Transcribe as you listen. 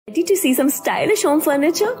Ready to see some stylish home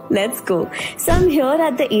furniture? Let's go. So I'm here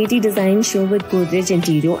at the 80 Design Show with Godrej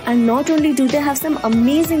Interio, and not only do they have some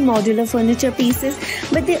amazing modular furniture pieces,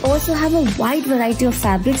 but they also have a wide variety of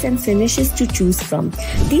fabrics and finishes to choose from.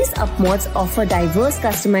 These upmods offer diverse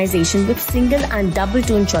customization with single and double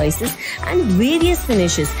tone choices and various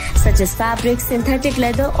finishes such as fabric, synthetic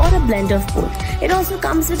leather or a blend of both. It also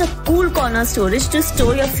comes with a cool corner storage to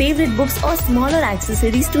store your favorite books or smaller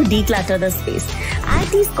accessories to declutter the space. Add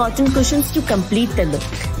these cotton cushions to complete the look.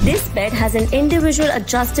 This bed has an individual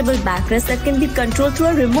adjustable backrest that can be controlled through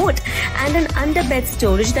a remote and an underbed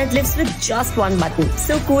storage that lifts with just one button.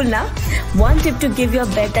 So cool now? One tip to give your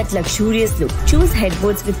bed that luxurious look. Choose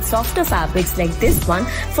headboards with softer fabrics like this one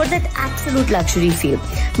for that absolute luxury feel.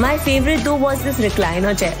 My favorite though was this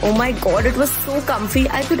recliner chair. Oh my god, it was so comfy.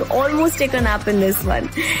 I could almost take a nap in this one.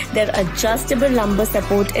 Their adjustable lumbar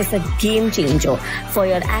support is a game changer. For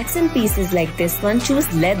your accent pieces like this one,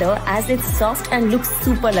 choose leather as it's soft and looks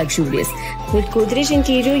super luxurious. With Godrej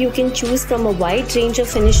Interio, you can choose from a wide range of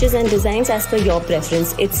finishes and designs as per your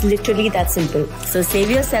preference. It's literally that simple. So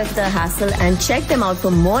save yourself the hassle and check them out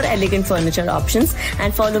for more elegant furniture options,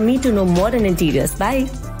 and follow me to know more in interiors.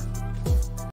 Bye.